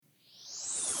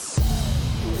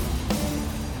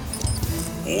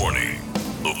Warning.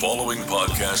 The following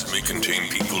podcast may contain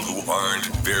people who aren't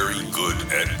very good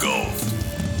at golf.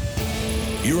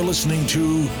 You're listening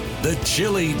to the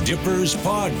Chili Dippers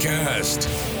Podcast.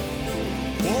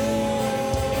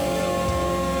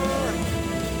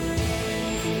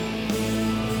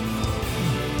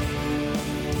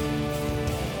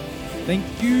 Thank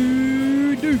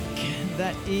you, Duke.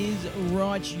 That is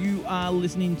right. You are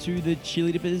listening to the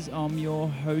Chili Dippers. I'm your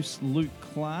host, Luke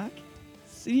Clark.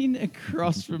 Sitting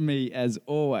across from me, as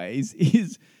always,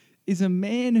 is a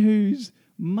man whose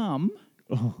mum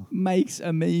makes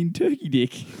a mean turkey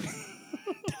dick.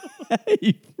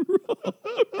 Dave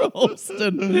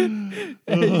Ralston.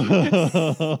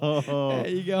 How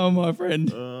you going, my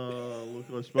friend? Look,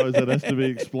 I suppose that has to be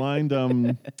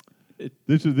explained.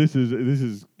 This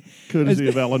is courtesy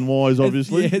of Alan Wise,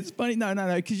 obviously. Yeah, it's funny. No,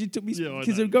 because you took me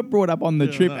because know. it got brought up on the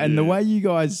trip, and the yeah. way you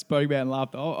guys spoke about and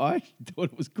laughed, I actually thought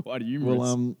it was quite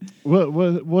humorous. Well,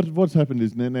 what's happened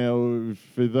is now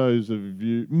for those of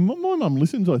you, my mum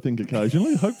listens, I think,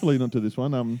 occasionally. Hopefully not to this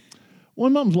one. My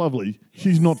mum's lovely.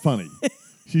 She's not funny.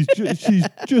 She's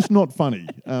just not funny.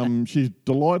 She's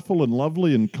delightful and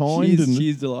lovely and kind. She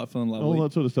is delightful and lovely. All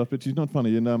that sort of stuff, but she's not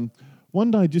funny. And one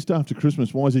day, just after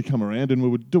Christmas, Wisey come around and we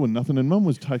were doing nothing, and Mum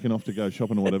was taken off to go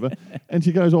shopping or whatever. And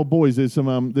she goes, "Oh, boys, there's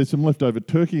some leftover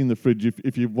turkey in the fridge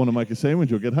if you want to make a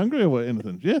sandwich or get hungry or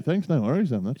anything." Yeah, thanks, no worries.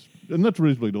 That's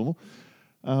reasonably normal.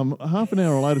 Half an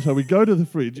hour later, so we go to the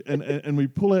fridge and we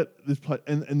pull out this plate,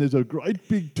 and there's a great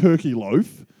big turkey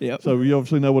loaf. Yep. So we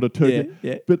obviously know what a turkey.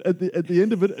 Yeah. But at the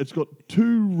end of it, it's got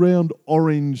 2 round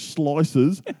orange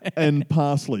slices and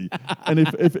parsley. And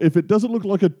if it doesn't look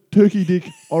like a turkey dick,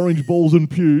 orange balls and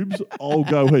pubes, I'll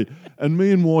go here. And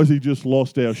me and Wisey just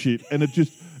lost our shit, and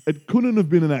it couldn't have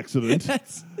been an accident.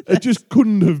 It just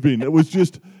couldn't have been. It was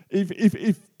just.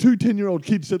 If 2 10-year-old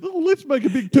kids said, "Oh, let's make a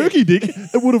big turkey dick,"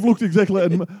 it would have looked exactly.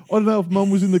 And I don't know if Mum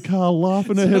was in the car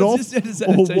laughing her head off,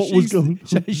 or what was going.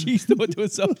 So she thought to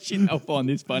herself, "I'll find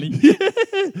this funny." Yeah,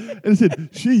 and I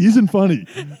said, "She isn't funny,"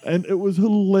 and it was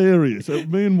hilarious.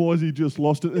 Me and Wisey just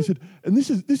lost it. And I said, "And this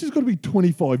has got to be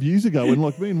 25 years ago." And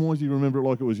like me and Wisey remember it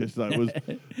like it was yesterday.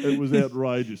 It was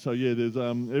outrageous. So yeah, there's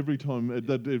every time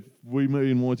that if me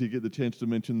and Wisey get the chance to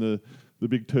mention the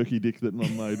big turkey dick that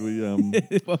Mum made, we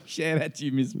Well, shout out to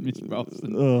you, Miss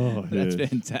Ralston. Oh, That's yes.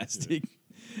 fantastic.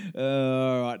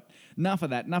 All right, enough of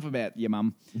that. Enough about your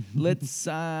mum. Let's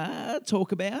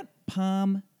talk about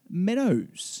Palm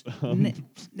Meadows. Can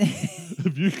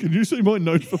you see my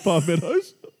notes for Palm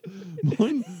Meadows?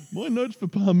 My notes for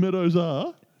Palm Meadows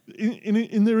are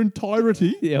in their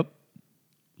entirety. Yep.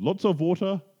 Lots of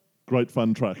water. Great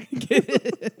fun track.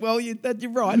 Well, you're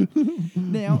right.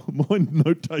 Now, my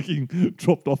note taking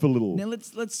dropped off a little. Now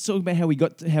let's talk about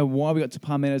why we got to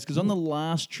Palm Meadows, because on the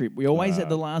last trip we always at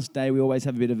the last day we always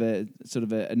have a bit of a sort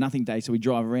of a nothing day, so we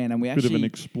drive around and we actually bit of an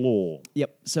explore.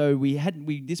 Yep. So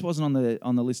this wasn't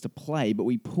on the list to play, but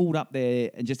we pulled up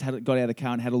there and just got out of the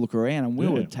car and had a look around, and we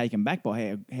were taken back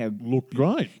by how looked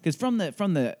great. Because from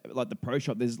the like the pro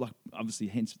shop, there's like obviously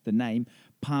hence the name,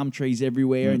 palm trees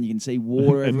everywhere, and you can see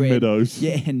water and everywhere. Meadows.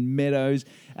 Yeah, and meadows.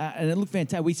 And it looked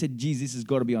fantastic. We said, geez, this has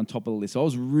got to be on top of the list. So I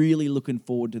was really looking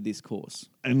forward to this course.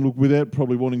 And look, without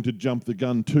probably wanting to jump the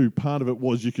gun too, part of it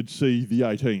was you could see the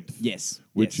 18th.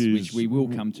 Which we will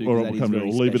come to. All right,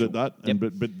 we'll leave it at that. Yep.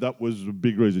 But that was a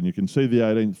big reason. You can see the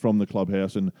 18th from the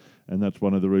clubhouse, and that's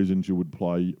one of the reasons you would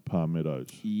play Palm Meadows.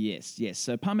 Yes.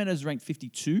 So Palm Meadows is ranked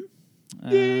 52.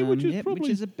 Which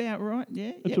is about right.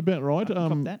 Yeah, it's about right. I can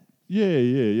cop that.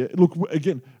 Yeah. Look,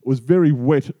 again, it was very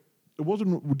wet.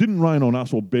 It didn't rain on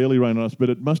us or barely rain on us, but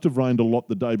it must have rained a lot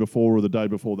the day before or the day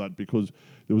before that, because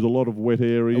there was a lot of wet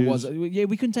areas. It was. Yeah,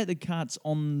 we couldn't take the carts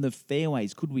on the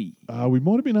fairways, could we? We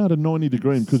might have been out of 90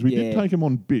 degrees because we did take them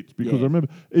on bits. Because I remember,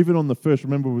 even on the first,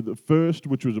 with the first,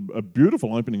 which was a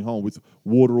beautiful opening hole with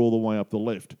water all the way up the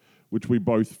left, which we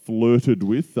both flirted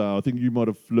with. I think you might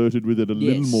have flirted with it a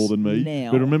little more than me.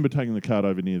 But I remember taking the cart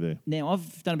over near there. Now,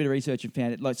 I've done a bit of research and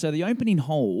found it. So the opening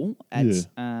hole at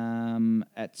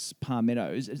Palm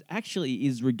Meadows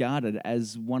is regarded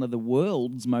as one of the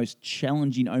world's most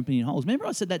challenging opening holes. Remember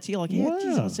I said that to you? Like,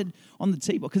 I said on the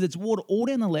tee box, because it's water all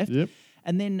down the left. Yep.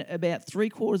 And then about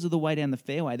 3/4 of the way down the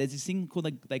fairway, there's this thing called,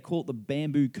 they call it the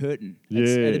bamboo curtain.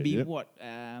 It'd be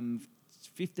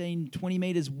 15, 20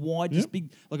 metres wide, just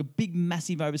big, like a big,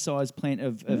 massive, oversized plant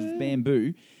of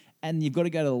bamboo. And you've got to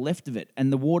go to the left of it.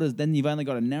 And the water's, then you've only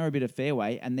got a narrow bit of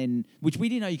fairway. And then, which we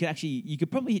didn't know, you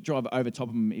could probably hit driver over top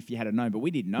of them if you had known, but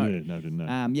we didn't know. Didn't know.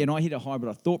 And I hit it high, but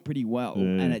I thought pretty well. Yeah.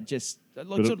 And it just,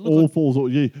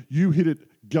 falls. Yeah, you hit it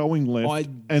going left,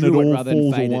 and it all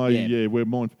falls away. Yeah, where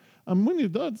mine.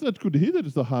 That's good to hear that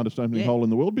it's the hardest opening hole in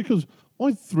the world, because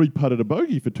I 3-putted a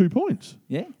bogey for 2 points.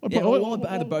 Yeah, I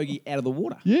had a bogey out of the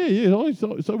water. Yeah. I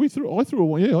threw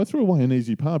away an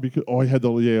easy par because I had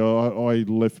I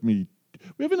left me.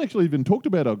 We haven't actually even talked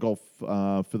about our golf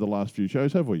for the last few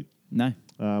shows, have we? No.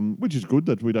 Which is good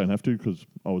that we don't have to, because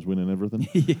I was winning everything.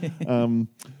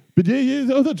 But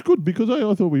that's good, because I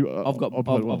thought I've got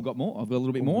more. I've got a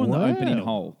little bit more on the opening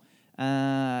hole.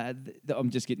 I'm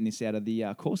just getting this out of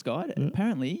the course guide. Yeah.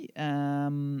 Apparently,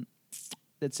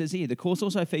 it says here, the course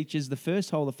also features the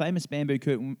first hole, the famous bamboo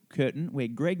curtain, where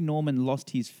Greg Norman lost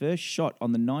his first shot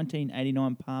on the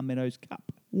 1989 Palm Meadows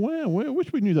Cup. Wow, I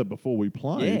wish we knew that before we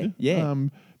played. Yeah.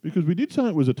 Because we did say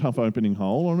it was a tough opening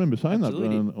hole. I remember saying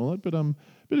Absolutely. that. All that,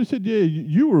 but it said,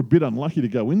 you were a bit unlucky to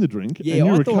go in the drink. Yeah,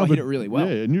 and you thought I hit it really well.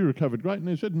 Yeah, and you recovered great. And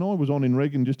they said, I was on in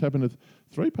reg and just happened to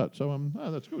 3-putt. So,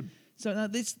 that's good. So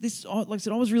this, like I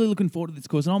said, I was really looking forward to this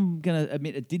course, and I'm going to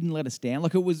admit it didn't let us down.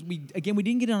 Like we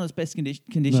didn't get on its best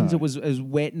conditions. No. It was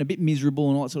wet and a bit miserable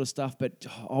and all that sort of stuff. But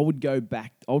I would go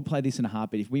back. I would play this in a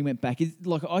heartbeat if we went back.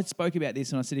 Like I spoke about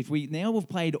this, and I said we've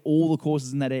played all the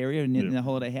courses in that area in the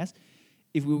holiday house.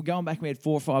 If we were going back and we had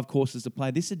 4 or 5 courses to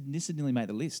play, this would nearly make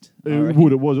the list. It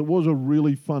would. It was a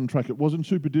really fun track. It wasn't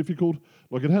super difficult.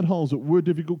 Like, it had holes that were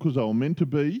difficult because they were meant to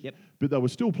be, but they were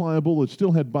still playable. It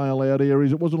still had bail-out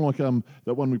areas. It wasn't like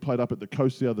that one we played up at the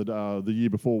coast the year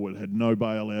before, where it had no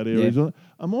bail-out areas. Yep.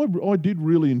 I did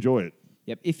really enjoy it.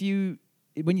 Yep.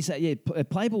 When you say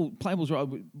playable's right.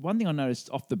 One thing I noticed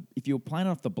if you were playing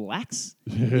off the blacks,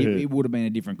 it would have been a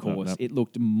different course. No. It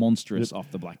looked monstrous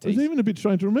off the black tees. It was even a bit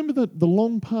strange. Remember the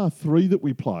long par 3 that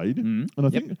we played, and I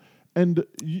think, and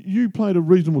you played a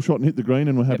reasonable shot and hit the green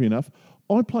and were happy enough.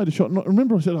 I played a shot, and I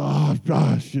remember I said,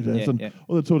 shit, and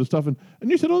all that sort of stuff, and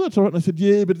you said, that's all right, and I said,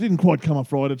 yeah, but it didn't quite come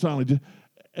off right. It's only just,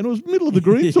 and it was middle of the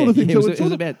green sort of thing. It was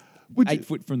about 8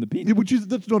 foot from the pin. Yeah,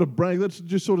 that's not a brag. That's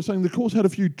just sort of saying the course had a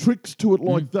few tricks to it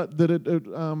like that.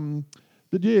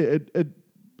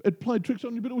 It played tricks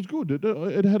on you, but it was good.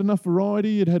 It had enough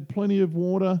variety. It had plenty of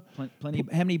water. Plenty.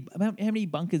 How many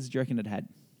bunkers do you reckon it had?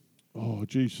 Oh,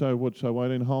 geez. So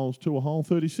 18 holes to a hole,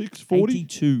 36, 40?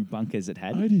 82 bunkers it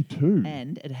had. 82.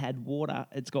 And it had water.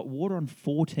 It's got water on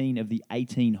 14 of the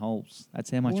 18 holes. That's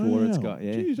how much water it's got.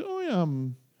 Yeah. Geez,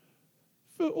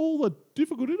 for all the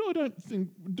difficulty,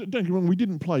 don't get me wrong, we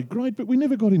didn't play great, but we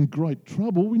never got in great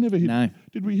trouble. We never hit. No.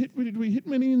 Did we hit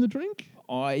many in the drink?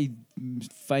 I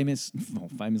famously,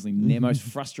 most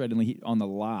frustratingly hit on the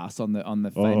last on the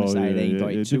famous 18th.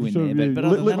 I hit 2 in there.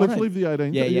 But let's leave the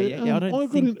 18th. Yeah. I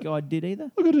don't think I did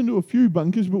either. I got into a few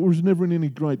bunkers, but was never in any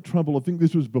great trouble. I think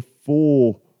this was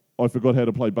before I forgot how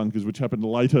to play bunkers, which happened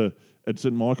later at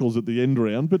St Michael's at the end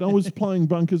round. But I was playing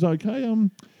bunkers okay.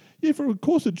 Yeah, for a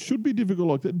course it should be difficult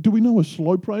like that. Do we know a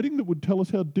slope rating that would tell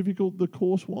us how difficult the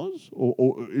course was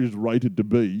or is rated to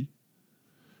be?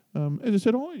 As I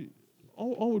said, I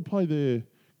would play there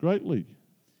greatly.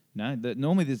 No,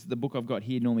 normally the book I've got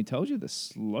here normally tells you the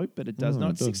slope, but it does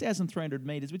not. It's 6,300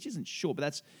 metres, which isn't short,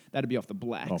 but that'd be off the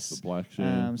blacks. Off the blacks,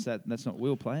 yeah. So that's not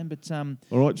wheel playing. But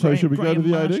all right, so should we go to the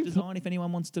 18th? Design, if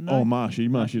anyone wants to know. Oh, Marshy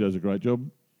does a great job.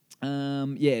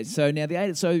 Yeah. So now the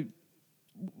 18th. So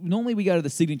normally we go to the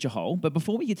signature hole, but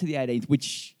before we get to the 18th,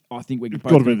 which I think we're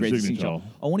both agree the signature hole,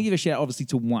 I want to give a shout obviously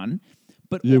to 1,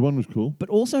 but one was cool, but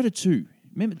also to 2.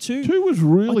 Remember 2? 2 was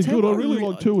really good. I really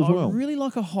like 2 as well. I really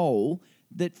like a hole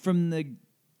that from the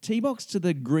tee box to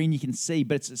the green you can see,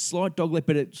 but it's a slight dogleg,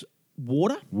 but it's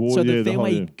water. So the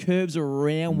fairway curves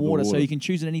around water, so you can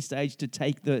choose at any stage to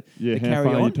take the carry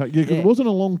on. Because it wasn't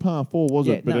a long par 4, was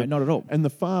it? But no, not at all. And the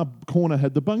far corner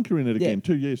had the bunker in it again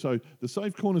too. Yeah, so the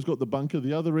safe corner's got the bunker.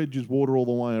 The other edge is water all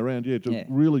the way around. Yeah, it's a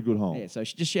really good hole. Yeah, so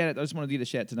just shout out. I just wanted to give a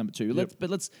shout out to number 2.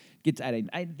 Let's get to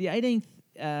 18th. The 18th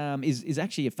is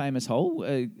actually a famous hole.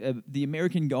 The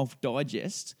American Golf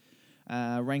Digest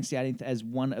ranks the 18th as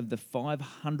one of the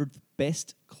 500th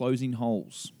best closing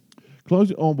holes.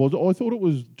 Closing? Oh, was it? I thought it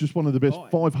was just one of the best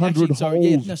 500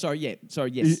 holes.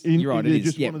 Yes, you're right. It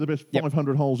is just one of the best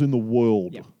 500 holes in the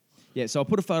world. Yep. Yeah, so I'll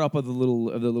put a photo up of the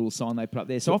little sign they put up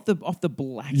there. So off the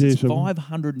blacks, it's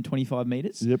 525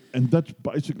 metres. Yep, and that's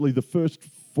basically the first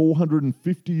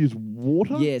 450 is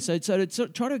water. Yeah, so to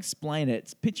try to explain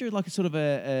it, picture like a sort of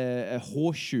a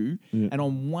horseshoe, and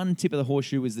on one tip of the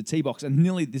horseshoe is the tee box, and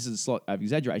nearly this is a slight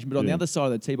exaggeration, but on the other side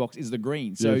of the tee box is the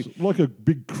green. So it's like a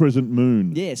big crescent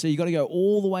moon. Yeah, so you got to go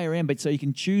all the way around, but so you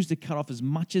can choose to cut off as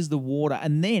much as the water,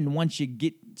 and then once you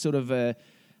get sort of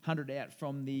 100 out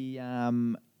from the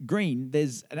green,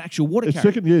 there's an actual water carry.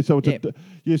 Second,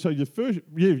 so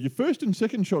your first and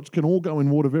second shots can all go in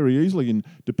water very easily, and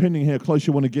depending how close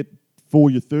you want to get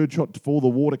for your third shot for the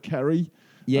water carry.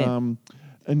 Yeah.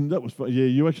 And that was fun. Yeah,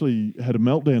 you actually had a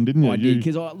meltdown, didn't you? I did,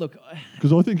 because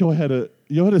I think I had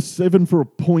a 7 for a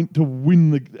point to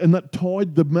win and that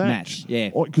tied the match. Yeah.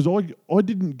 Because I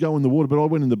didn't go in the water, but I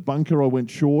went in the bunker. I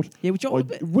went short. Yeah, which I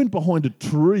went behind a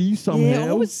tree somehow. Yeah,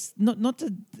 I was not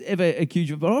to ever accuse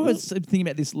you, but I was thinking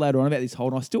about this later on about this hole,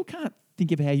 and I still can't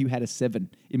think of how you had a 7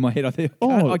 in my head. I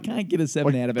can't get a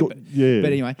 7 out of it. But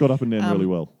anyway, got up and down really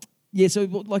well. Yeah, so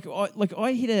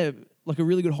I hit a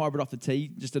really good hybrid off the tee,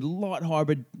 just a light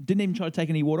hybrid. Didn't even try to take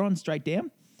any water on, straight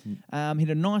down. Hit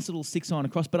a nice little 6-iron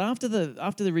across. But after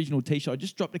the original tee shot, I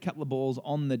just dropped a couple of balls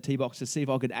on the tee box to see if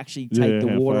I could actually take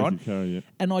the water on.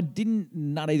 And I didn't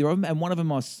nut either of them. And one of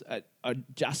them I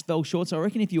just fell short. So I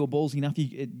reckon if you were ballsy enough,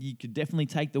 you could definitely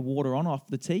take the water on off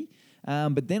the tee.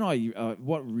 But then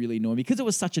what really annoyed me, because it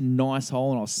was such a nice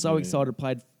hole and I was so excited,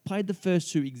 played the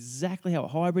first two exactly how a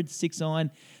hybrid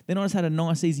 6-iron. Then I just had a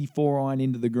nice easy 4-iron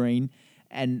into the green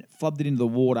and flubbed it into the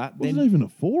water. Wasn't even a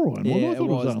 4-iron. Yeah, I thought it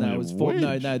was. only No, it was a 4.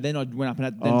 wedge. No. Then I went up and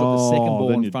then dropped the second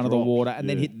ball in front of the water, and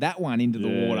then hit that one into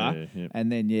the water,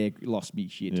 and then lost me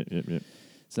shit. Yep.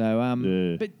 So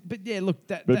but yeah, look,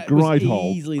 that great was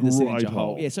hole. easily the signature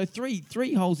hole. Yeah, so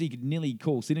three holes you could nearly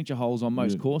call signature holes on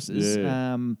most courses.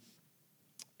 Yeah.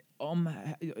 Have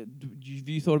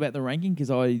you thought about the ranking? Because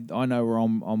I know where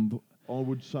I'm. I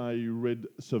would say Red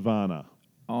Savannah.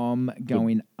 I'm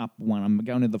going up one. I'm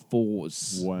going to the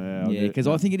 4s. Wow. Yeah, because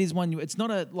I think it is one. It's not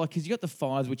because you got the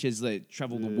 5s, which is the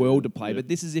travel the world to play. But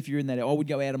this is if you're in that. I would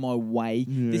go out of my way.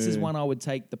 Yeah. This is one I would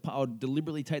I would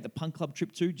deliberately take the Punk Club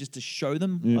trip to, just to show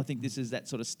them. Yeah. I think this is that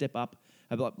sort of step up.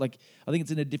 Like I think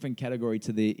it's in a different category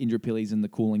to the Indrapillis and the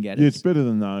Coolangattas. Yeah, it's better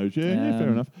than those. Yeah, fair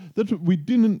enough. That's what we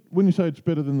didn't. When you say it's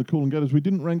better than the Coolangattas, we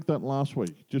didn't rank that last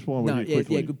week. Just while we're here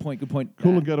quickly. Yeah, good point.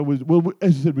 Coolangatta was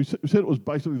as I said. We said it was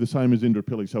basically the same as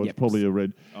Indrapilli, so it's probably a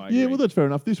red. Yeah, well, that's fair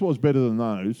enough. This was better than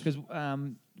those. Because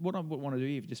what I want to do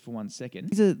here, just for 1 second,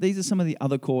 these are some of the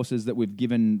other courses that we've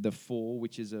given the 4,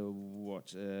 which is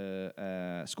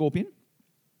Scorpion,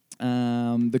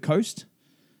 the Coast,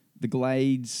 the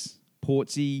Glades,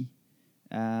 Portsea,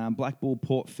 Black Bull,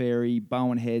 Port Fairy,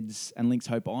 Bowen Heads, and Lynx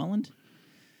Hope Island.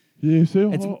 Yeah,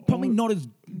 so it's probably not as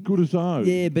good as those.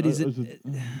 Yeah, but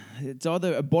it's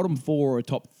either a bottom 4 or a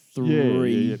top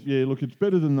 3. Yeah. Look, it's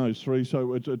better than those 3.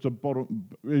 So it's a bottom.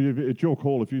 It's your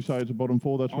call. If you say it's a bottom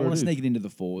 4, that's where it is. I want to sneak it into the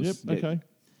 4s. Yep. Okay.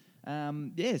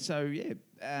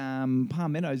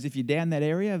 Palm Meadows. If you're down that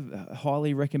area,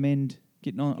 highly recommend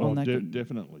getting on that.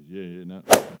 Definitely. Yeah. No.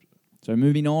 So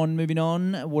moving on.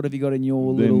 What have you got in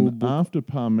your little book? After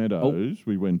Palm Meadows,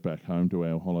 we went back home to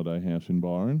our holiday house in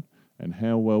Byron. And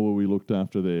how well were we looked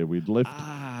after there? We'd left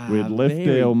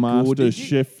our master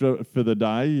chef for the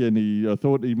day, and I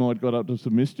thought he might got up to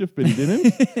some mischief, but he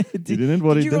didn't. Did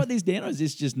you write this down, or is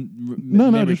this just No,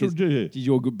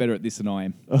 you're better at this than I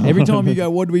am. Every time you go,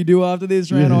 what do we do after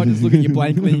this round? I just look at you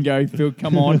blankly and go, Phil,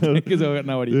 come on, because I've got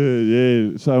no idea.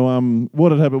 Yeah. So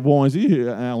what had happened,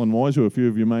 Wisey, Alan Wise, who a few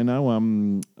of you may know,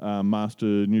 master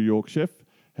New York chef,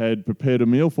 had prepared a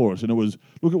meal for us, and it was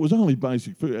only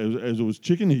basic food, as it was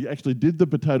chicken. He actually did the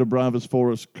potato bravas for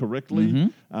us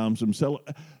correctly. Some salad,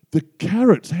 the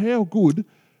carrots. How good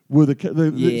were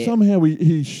somehow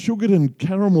he sugared and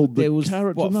carameled the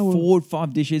carrots. There was 4 or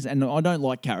 5 dishes, and I don't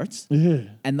like carrots. Yeah,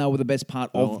 and they were the best part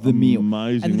of the meal.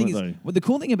 Amazing, and the thing weren't is, the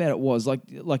cool thing about it was like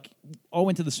I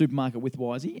went to the supermarket with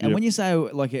Wisey, and when you say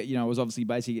it was obviously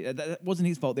basic, that wasn't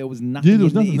his fault. There was nothing in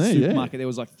the supermarket. There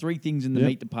was 3 things in the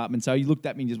meat department. So he looked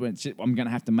at me and just went, "Shit, I'm going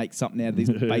to have to make something out of this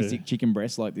basic chicken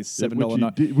breast, like this $7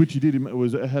 night." Which he did.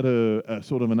 It had a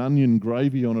sort of an onion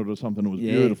gravy on it or something. It was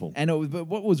beautiful. And but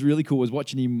what was really cool was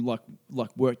watching him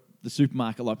work the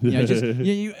supermarket, I do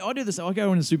this. I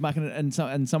go in the supermarket and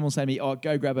someone will say to me, "Oh,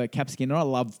 go grab a capsicum," and I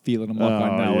love feeling. I'm like,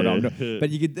 I know it.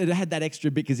 But it had that extra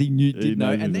bit because he did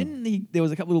know. And then there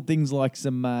was a couple little things like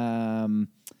some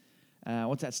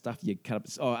what's that stuff you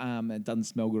cut up? It doesn't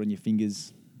smell good on your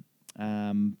fingers.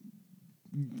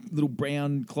 Little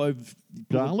brown clove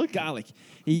garlic.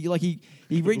 He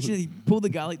reached in, he pulled the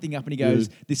garlic thing up and he goes,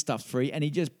 "This stuff's free," and he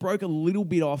just broke a little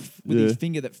bit off with his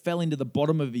finger that fell into the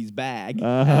bottom of his bag,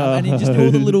 and he just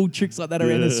all the little tricks like that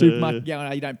around the supermarket. Going,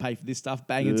 "Oh, you don't pay for this stuff,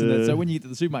 bang into that." So when you get to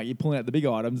the supermarket, you're pulling out the big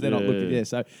items. They're not looking there.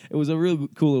 So it was a real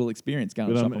cool little experience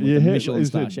going shopping with the Michelin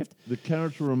star chef. The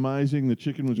carrots were amazing. The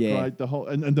chicken was great. The whole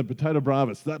and the potato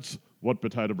bravas. That's what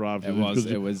potato bravas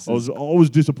is. I was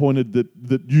disappointed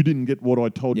that you didn't get what I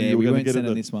told you. We weren't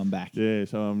sending this one back. Yeah,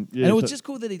 so and it was just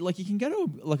cool that you can go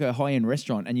to a high end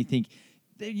restaurant and you think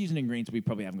they're using ingredients we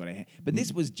probably haven't got. But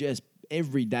this was just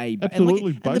every day.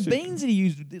 Absolutely and the basic. beans that he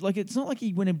used, like it's not like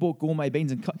he went and bought gourmet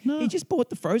beans and No. he just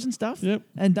bought the frozen stuff Yep.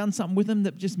 and done something with them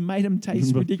that just made them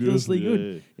taste ridiculously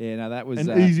good. Yeah, no, that was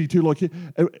and easy too. Like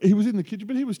he was in the kitchen,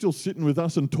 but he was still sitting with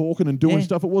us and talking and doing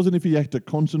stuff. It wasn't if he had to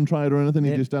concentrate or anything.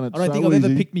 He just done it. I don't think I've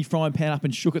ever picked me frying pan up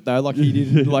and shook it though, like he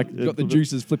did. Like got the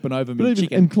juices flipping over me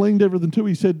chicken and cleaned everything too.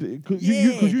 He said because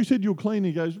you said you're clean.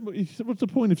 He goes, what's the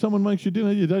point if someone makes you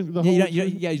dinner? You don't. You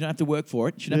don't have to work for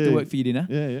it. You shouldn't have to work for your dinner.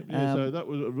 So that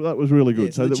was really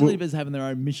good. So the Chili Dippers having their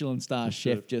own Michelin star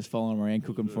chef just following them around,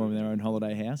 cooking for them in their own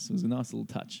holiday house. It was a nice little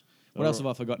touch. What else have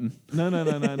I forgotten? No.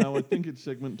 I think it's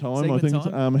segment time. Segment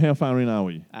time? How far in are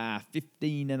we?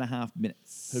 15 and a half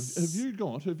minutes. Have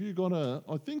you got a?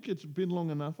 I think it's been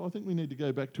long enough. I think we need to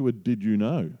go back to a did you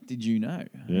know? Did you know?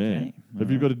 Yeah. Okay.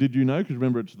 Have you got a did you know? Because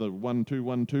remember, it's the 1, 2,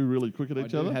 1, 2 really quick at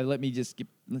each other. Let me just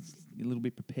let's get a little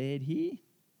bit prepared here.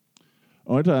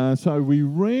 All right. So we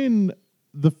ran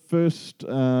the first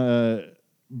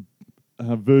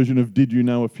version of Did You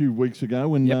Know a few weeks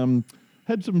ago and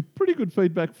had some pretty good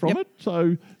feedback from it.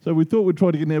 So we thought we'd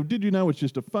try to get now. Did you know? It's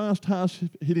just a fast,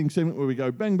 hitting segment where we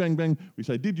go bang, bang, bang. We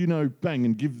say, did you know, bang,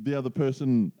 and give the other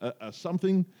person a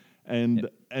something and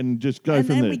just go from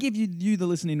there. And we give you, the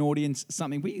listening audience,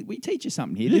 something. We teach you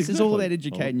something here. Yeah, this is all about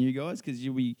educating you guys because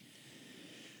you'll be...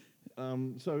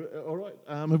 all right.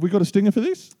 Have we got a stinger for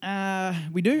this?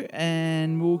 We do,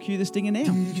 and we'll cue the stinger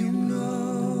now. Did you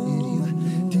know?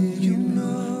 Did you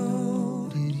know?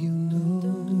 Did you know?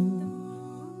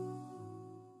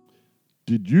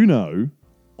 Did you know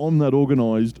I'm that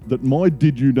organised that my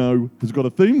Did You Know has got a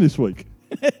theme this week?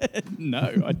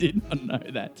 No, I did not know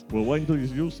that. Well, wait until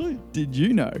you'll see. Did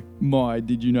you know my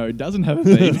Did You Know doesn't have a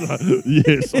theme?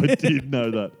 Yes, I did know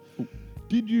that.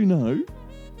 Did you know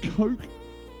Coke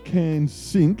cans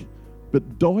sink,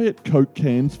 but Diet Coke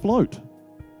cans float?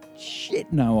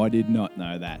 Shit, no, I did not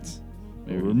know that.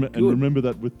 And remember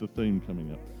that with the theme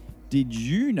coming up. Did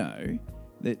you know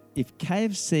that if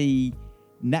KFC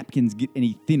napkins get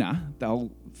any thinner,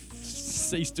 they'll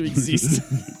cease to exist?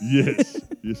 Yes,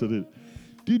 I did.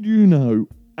 Did you know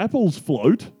apples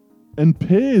float and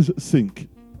pears sink?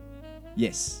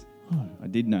 Yes, I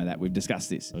did know that. We've discussed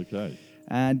this. Okay.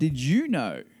 Did you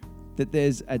know that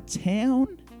there's a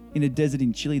town in a desert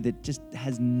in Chile that just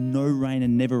has no rain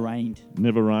and never rained?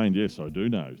 Never rained, yes, I do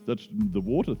know. That's the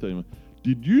water theme.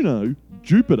 Did you know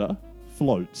Jupiter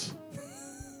floats?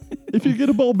 If you get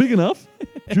a bowl big enough,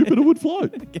 Jupiter would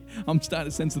float. I'm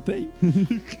starting to sense the theme.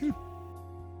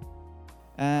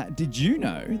 Did you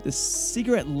know the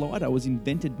cigarette lighter was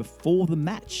invented before the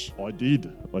match? I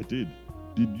did.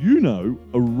 Did you know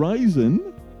a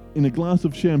raisin in a glass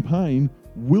of champagne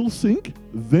will sink,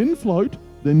 then float,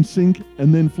 then sink,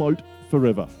 and then float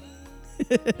forever?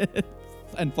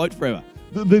 And float forever.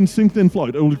 Then sink, then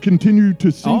float. It will continue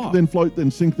to sink, then float, then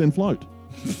sink, then float.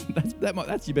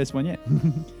 That's your best one yet.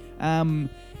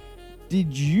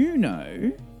 Did you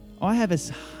know I have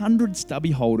 100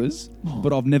 stubby holders,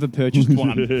 but I've never purchased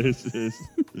one? Yes.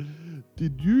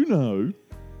 Did you know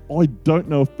I don't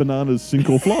know if bananas sink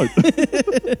or float?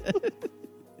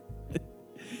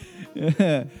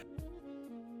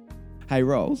 Hey,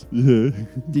 Rolls. Yeah.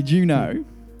 Did you know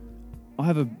I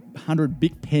have 100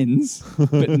 Bic pens,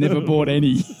 but never bought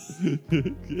any?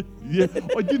 Yeah,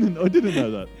 I didn't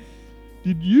know that.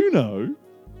 Did you know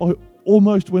I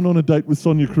almost went on a date with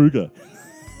Sonia Kruger?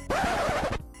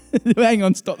 Hang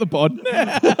on, stop the pod.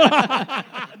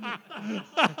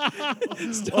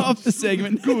 Stop the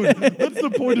segment. Good. That's the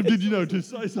point of Did You Know, to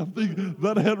say something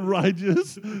that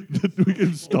outrageous that we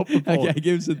can stop the pod. Okay,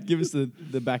 give us the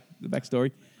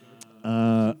backstory.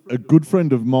 A good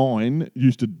friend of mine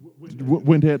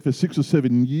went out for 6 or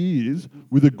 7 years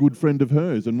with a good friend of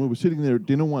hers, and we were sitting there at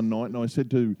dinner one night, and I said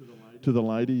to the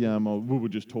lady, we were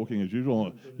just talking as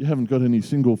usual, you haven't got any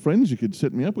single friends you could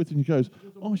set me up with? And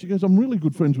she goes, I'm really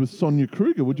good friends with Sonia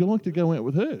Kruger. Would you like to go out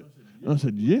with her? And I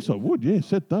said, yes, I would. Yeah,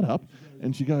 set that up.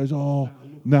 And she goes, look,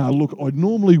 I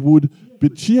normally would,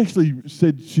 but she actually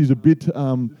said she's a bit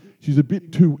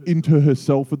too into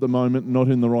herself at the moment, not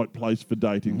in the right place for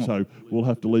dating, so we'll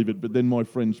have to leave it. But then my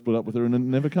friend split up with her and it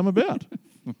never come about.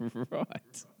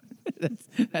 Right.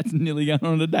 That's nearly going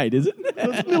on a date, is it?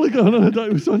 That's nearly going on a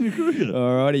date with Sonia Kruger.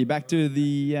 Alrighty, back to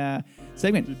the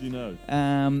segment. Did you know?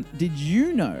 Did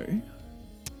you know,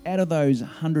 out of those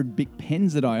 100 Bic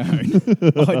pens that I own,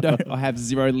 I have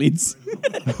 0 lids?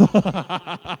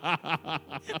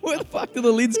 Where the fuck do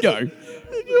the lids go?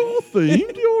 You're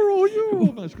themed. You're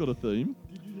almost got a theme.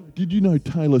 Did you know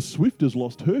Taylor Swift has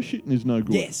lost her shit and is no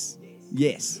good?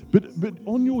 Yes. But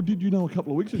on your Did You Know a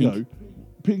couple of weeks ago,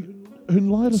 Pink,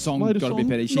 latest Song latest got to be song,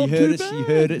 better. She not heard too it. She bad.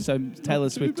 heard it. So Taylor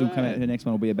Not too Swift will come out. bad. Her next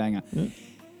one will be a banger. Yeah.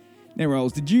 Now,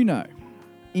 Rolls, did you know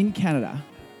in Canada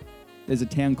there's a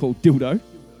town called Dildo?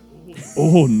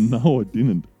 Oh, no, I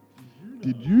didn't.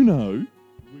 Did you know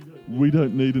we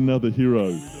don't need another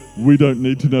hero? We don't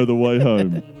need to know the way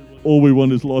home. All we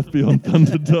want is life beyond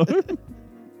Thunderdome.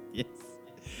 Yes.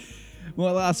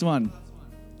 Well, last one.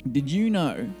 Did you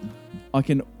know I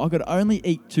could only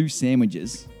eat 2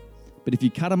 sandwiches, but if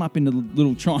you cut them up into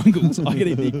little triangles, I could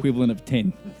eat the equivalent of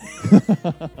 10.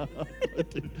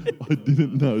 I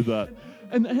didn't know that.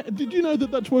 And did you know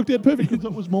that that's worked out perfect? Because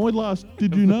that was my last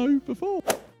did you know before.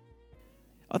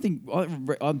 I think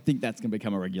that's going to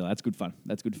become a regular. That's good fun.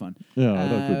 Yeah,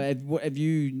 that's good. Have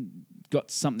you got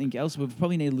something else? We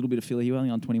probably need a little bit of filler here, only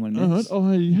on 21 minutes. All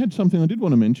right, I had something I did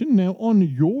want to mention. Now, on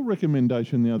your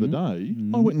recommendation the other day,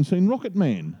 I went and seen Rocket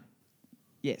Man.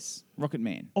 Yes, Rocket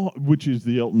Man. Which is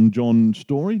the Elton John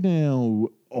story. Now,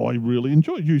 I really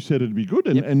enjoyed it. You said it'd be good,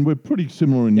 and we're pretty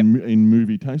similar in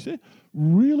movie taste there.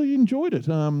 Really enjoyed it.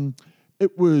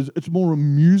 It's more a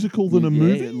musical than a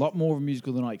movie. A lot more of a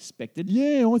musical than I expected.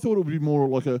 Yeah, I thought it would be more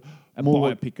like a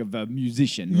biopic of a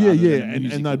musician. Yeah, rather yeah, than a and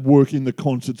musical. they'd work in the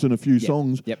concerts and a few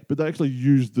songs, yep. but they actually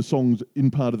used the songs in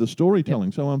part of the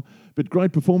storytelling. So, but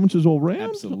great performances all round.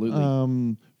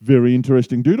 Absolutely. Very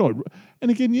interesting dude. And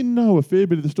again, you know a fair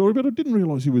bit of the story, but I didn't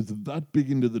realise he was that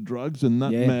big into the drugs and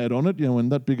that mad on it,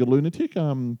 and that big a lunatic.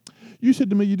 You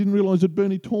said to me you didn't realise that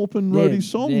Bernie Taupin wrote his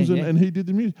songs and he did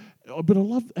the music. But I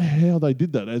love how they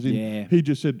did that. As in, he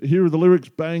just said, "Here are the lyrics,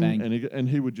 bang," and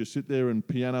he would just sit there and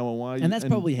piano away. And that's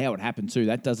probably how it happened too.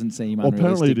 That doesn't seem unrealistic.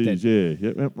 Apparently it is, yeah.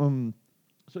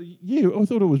 So yeah, I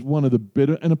thought it was one of the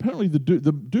better. And apparently the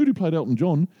dude who played Elton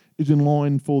John is in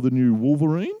line for the new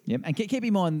Wolverine. Yep, and keep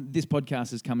in mind this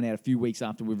podcast is coming out a few weeks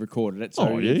after we've recorded it,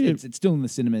 so it's still in the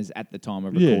cinemas at the time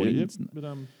of recording. Yeah.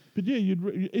 But yeah,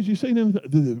 as you've seen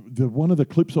the one of the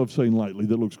clips I've seen lately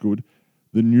that looks good.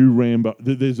 The new Rambo.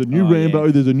 There's a new Rambo.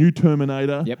 Yeah. There's a new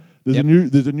Terminator. Yep.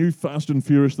 There's a new Fast and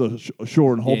Furious, the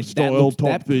Shaw and Hobbs style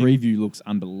type thing. That preview looks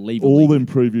unbelievable. All them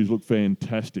previews look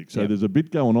fantastic. So there's a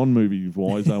bit going on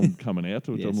movie-wise coming out,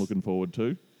 which I'm looking forward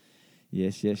to.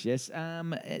 Yes. Now,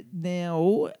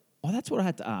 that's what I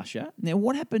had to ask you. Now,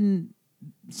 what happened?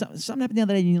 Something happened the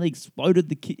other day. You nearly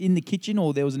exploded in the kitchen,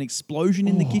 or there was an explosion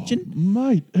in the kitchen.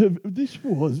 Mate, this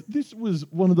was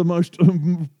one of the most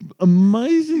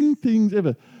amazing things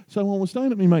ever. So I was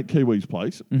staying at my mate Kiwi's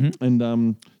place, and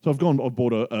so I've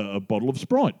bought a bottle of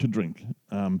Sprite to drink,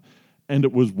 and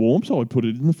it was warm, so I put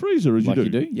it in the freezer as you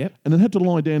do. Yep. And it had to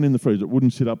lie down in the freezer; it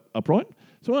wouldn't sit upright.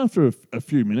 So after a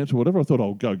few minutes or whatever, I thought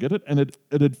I'll go get it, and it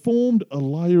had formed a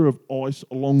layer of ice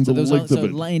along the length of it.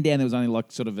 So laying down, there was only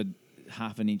like sort of a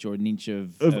half an inch or an inch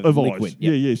of liquid. Ice. Yep.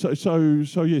 Yeah. So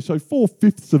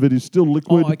 4/5 of it is still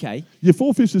liquid. Oh, okay. Yeah,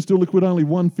 4/5 is still liquid. Only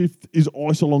 1/5 is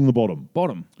ice along the bottom.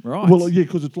 Right. Well, yeah,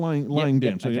 because it's laying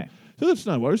down. So okay. So that's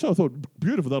no worry. So I thought,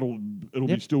 beautiful. It'll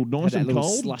be still nice and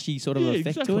cold. Slushy sort of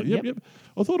effect to it. Yep.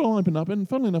 I thought I'll open up, and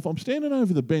funnily enough, I'm standing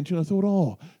over the bench, and I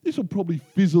thought, this will probably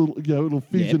fizzle. It'll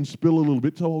fizz and spill a little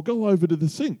bit. So I'll go over to the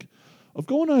sink. I've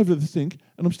gone over to the sink,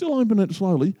 and I'm still opening it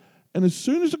slowly. And as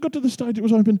soon as it got to the stage it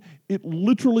was open, it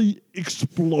literally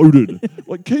exploded.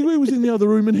 Like Kiwi was in the other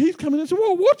room and he's coming in and said,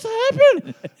 "Well, what's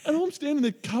happened?" And I'm standing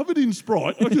there covered in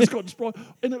Sprite. I just got Sprite.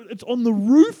 And it's on the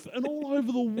roof and all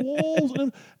over the walls.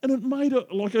 And it made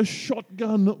like a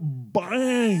shotgun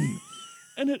bang.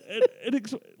 And it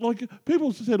like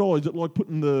people said, "Is it like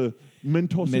putting the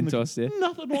Mentos in the..."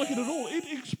 Nothing like it at all. It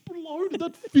exploded.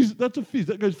 That's a fizz.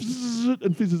 That goes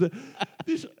and fizzes there.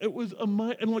 It was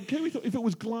amazing. And like Kiwi thought, if it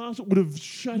was glass, it would have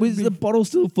shattered. Was the bottle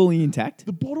still fully intact?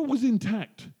 The bottle was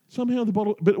intact. Somehow the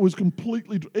bottle, but it was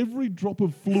completely. Every drop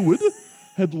of fluid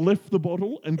had left the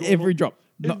bottle and every drop.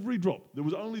 Every drop. There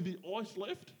was only the ice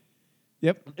left.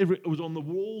 Yep. It was on the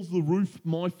walls, the roof,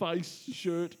 my face,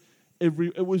 shirt.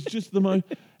 It was just the most,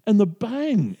 and the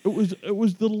bang. It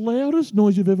was the loudest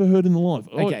noise you've ever heard in your life.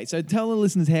 Okay, so tell the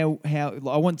listeners how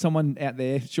I want someone out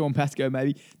there, Sean Pascoe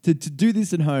maybe, to do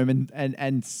this at home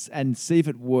and see if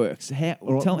it works. How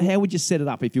would you set it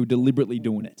up if you were deliberately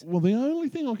doing it? Well, the only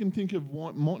thing I can think of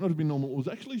might not have been normal was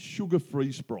actually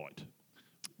sugar-free Sprite.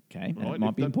 Okay, that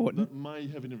might be important. That may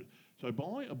have an. So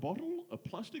buy a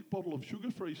plastic bottle of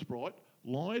sugar-free Sprite,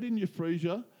 lie it in your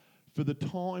freezer for the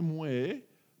time where.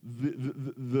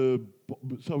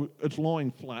 So it's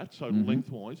lying flat, so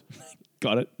lengthwise.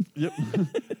 Got it. Yep.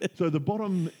 So the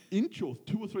bottom inch or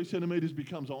 2 or 3 centimetres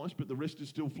becomes ice, but the rest is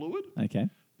still fluid. Okay.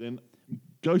 Then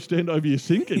go stand over your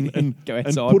sink and go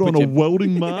outside, and put on a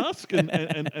welding mask and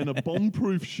a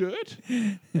bomb-proof shirt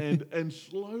and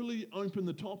slowly open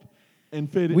the top.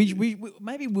 and fair.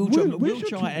 Maybe we'll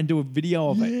try and do a video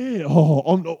of it. Yeah. Oh,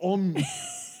 I'm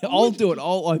I'll do it.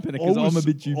 I'll open it because I'm a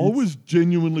bit dubious. I was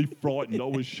genuinely frightened. I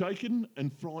was shaken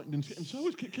and frightened, and so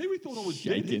was Kiwi. Thought I was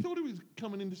dead. He thought he was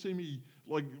coming in to see me,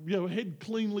 like, head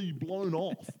cleanly blown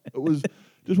off. It was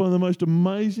just one of the most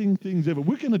amazing things ever.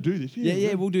 We're going to do this.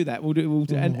 Yeah, we'll do that. We'll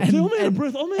do. I'm out of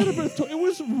breath. It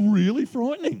was really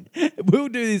frightening. We'll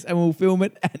do this and we'll film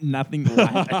it, and nothing will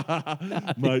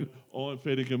happen. Mate, I'm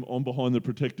Fedicum. I'm behind the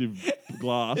protective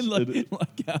glass. like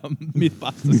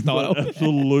Mythbuster style.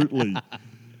 Absolutely.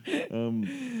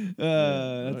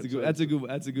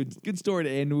 That's a good story to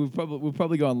end. We've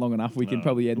probably gone long enough. We can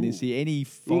probably end this here. Any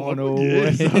final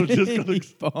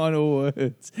final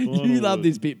words? You love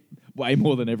this bit way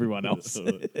more than everyone else.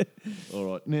 All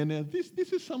right. Now this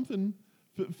is something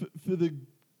for the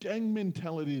gang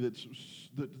mentality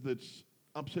that's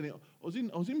upsetting. I was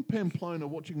in Pamplona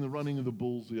watching the running of the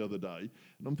bulls the other day,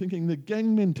 and I'm thinking the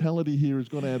gang mentality here has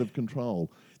got out of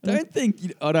control. I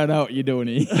don't know what you're doing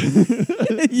here.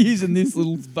 Using this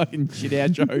little fucking shit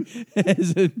outro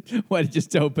as a way to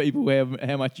just tell people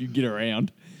how much you get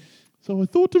around. So I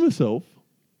thought to myself,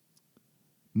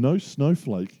 no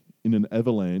snowflake in an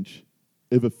avalanche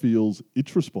ever feels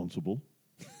it's responsible.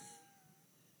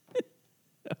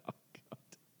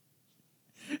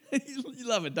 You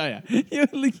love it, don't you?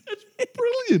 It's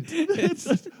brilliant.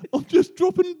 I'm just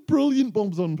dropping brilliant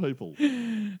bombs on people.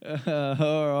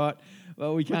 All right.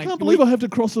 Well, I can't believe I have to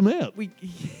cross them out. We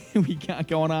can't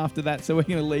go on after that, so we're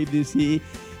going to leave this here.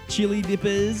 Chili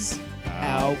Dippers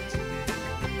out.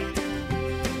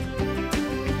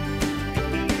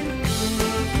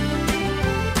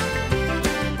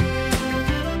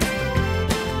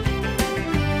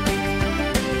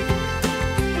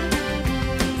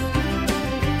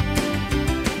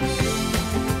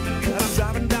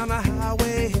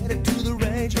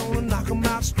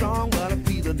 Strong, but I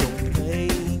feel no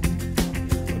pain.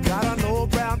 Got an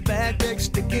old brown bag, big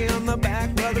sticky on the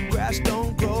back, where the grass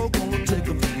don't grow. Gonna take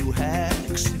a few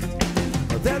hacks.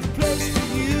 There's a place for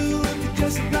you if you're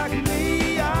just like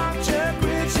me. I'm Chuck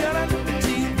Rich, shut up the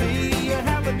TV. You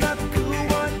have another cool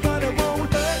one, but it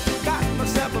won't hurt. Got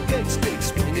myself a big stick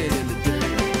swinging in the dirt.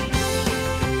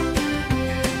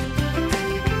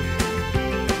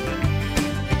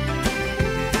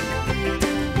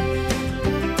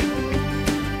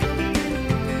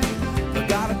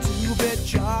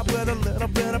 Job with a little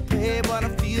bit of pay, but I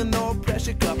feel no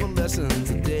pressure, couple lessons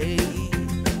a day.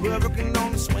 We're working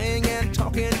on the swing and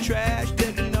talking trash,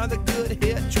 take another good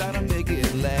hit, try to make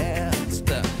it last.